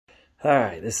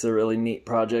Alright, this is a really neat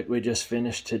project we just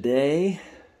finished today.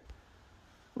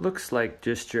 Looks like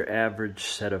just your average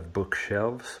set of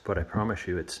bookshelves, but I promise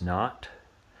you it's not.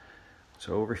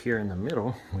 So over here in the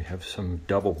middle, we have some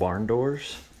double barn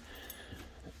doors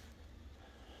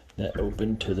that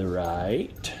open to the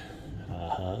right,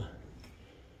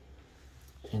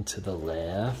 and to the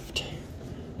left.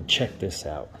 And check this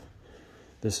out.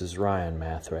 This is Ryan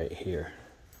math right here.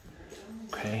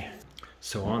 Okay.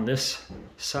 So on this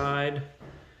side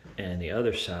and the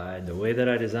other side, the way that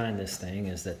I designed this thing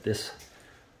is that this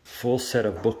full set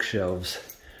of bookshelves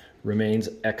remains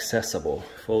accessible,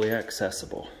 fully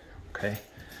accessible, okay?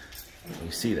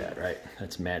 You see that, right?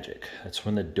 That's magic. That's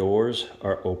when the doors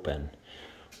are open.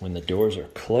 When the doors are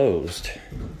closed,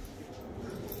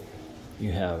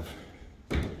 you have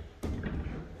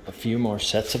a few more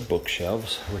sets of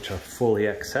bookshelves which are fully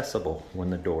accessible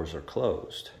when the doors are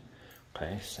closed.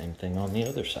 Okay, same thing on the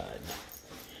other side.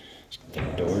 The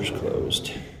door's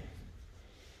closed.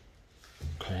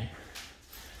 Okay,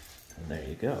 and there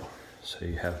you go. So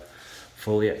you have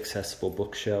fully accessible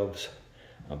bookshelves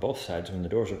on both sides when the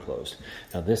doors are closed.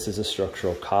 Now this is a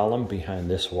structural column behind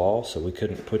this wall, so we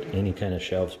couldn't put any kind of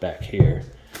shelves back here.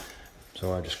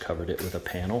 So I just covered it with a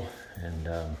panel and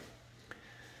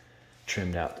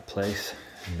trimmed out the place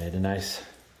and made a nice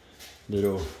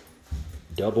little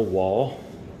double wall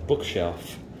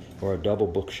bookshelf, or a double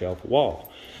bookshelf wall.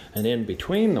 And in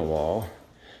between the wall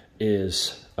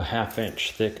is a 1/2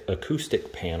 inch thick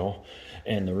acoustic panel,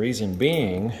 and the reason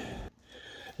being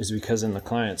is because in the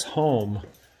client's home,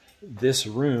 this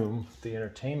room, the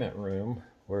entertainment room,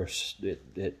 where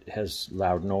it has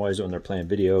loud noise when they're playing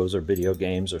videos or video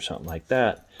games or something like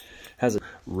that, has a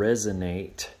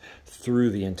resonate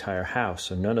through the entire house.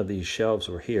 So none of these shelves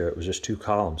were here. It was just 2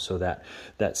 columns, so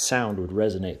that sound would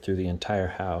resonate through the entire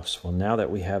house. Well, now that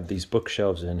we have these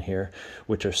bookshelves in here,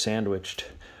 which are sandwiched,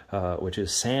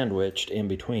 in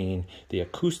between the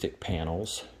acoustic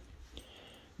panels,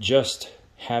 just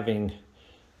having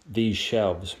these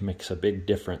shelves makes a big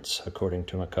difference, according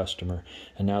to my customer.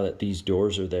 And now that these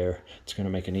doors are there, it's going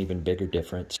to make an even bigger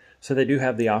difference. So they do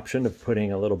have the option of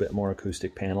putting a little bit more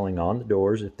acoustic paneling on the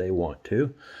doors if they want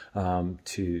to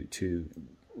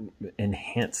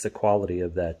enhance the quality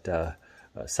of that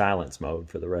silence mode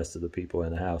for the rest of the people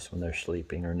in the house when they're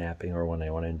sleeping or napping or when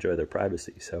they want to enjoy their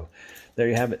privacy. So there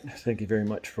you have it. Thank you very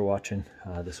much for watching.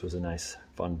 This was a nice,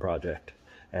 fun project,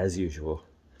 as usual.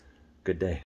 Good day.